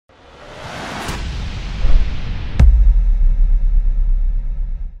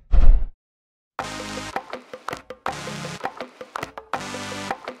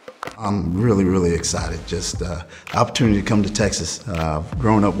I'm really, really excited. Just the opportunity to come to Texas. I've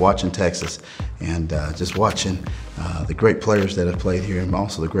grown up watching Texas and just watching the great players that have played here and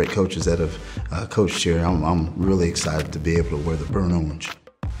also the great coaches that have coached here. I'm really excited to be able to wear the burnt orange.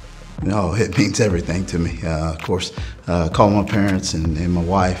 No, it means everything to me. Of course, call my parents and my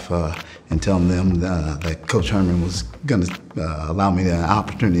wife and tell them that Coach Herman was going to allow me the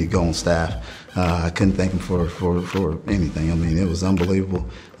opportunity to go on staff. I couldn't thank him for anything. I mean, it was unbelievable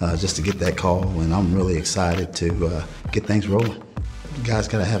just to get that call, and I'm really excited to get things rolling. You guys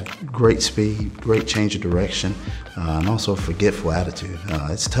got to have great speed, great change of direction, and also a forgetful attitude.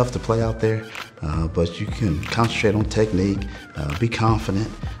 It's tough to play out there, but you can concentrate on technique, be confident.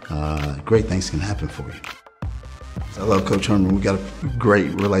 Great things can happen for you. I love Coach Herman. We got a great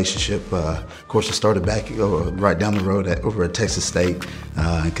relationship. Of course, I started back right down the road over at Texas State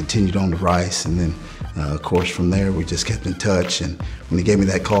and continued on to Rice. And then, of course, from there, we just kept in touch. And when he gave me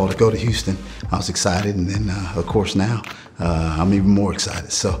that call to go to Houston, I was excited. And then, of course, now I'm even more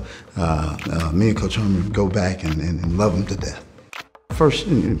excited. So me and Coach Herman go back and love him to death. First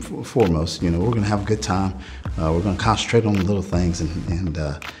and foremost, we're going to have a good time. We're going to concentrate on the little things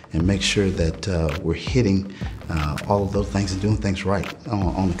and make sure that we're hitting all of those things and doing things right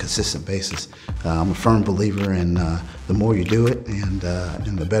on a consistent basis. I'm a firm believer in the more you do it and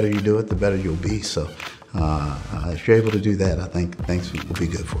the better you do it, the better you'll be. So if you're able to do that, I think things will be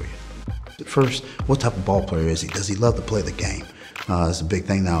good for you. First, what type of ball player is he? Does he love to play the game? That's a big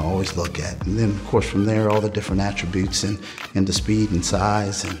thing that I always look at. And then, of course, from there, all the different attributes and the speed and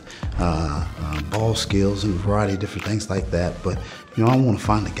size and ball skills and a variety of different things like that. But, I want to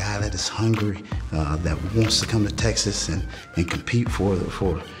find a guy that is hungry, that wants to come to Texas and compete for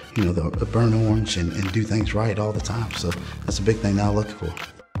the burnt orange and do things right all the time. So that's a big thing that I look for.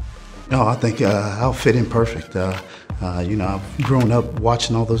 No, I think I'll fit in perfect. I've grown up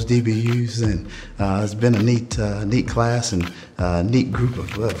watching all those DBUs, and it's been a neat class and a neat group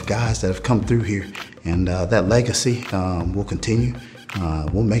of guys that have come through here. And that legacy will continue.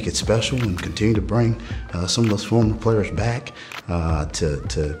 We'll make it special and continue to bring some of those former players back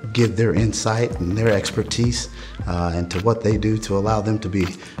to give their insight and their expertise into what they do to allow them to be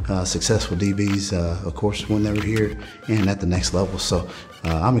successful DBs, of course, when they're here and at the next level. So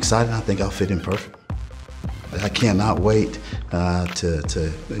I'm excited. I think I'll fit in perfect. I cannot wait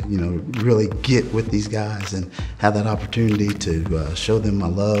to really get with these guys and have that opportunity to show them my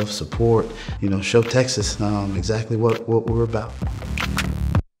love, support, show Texas exactly what we're about.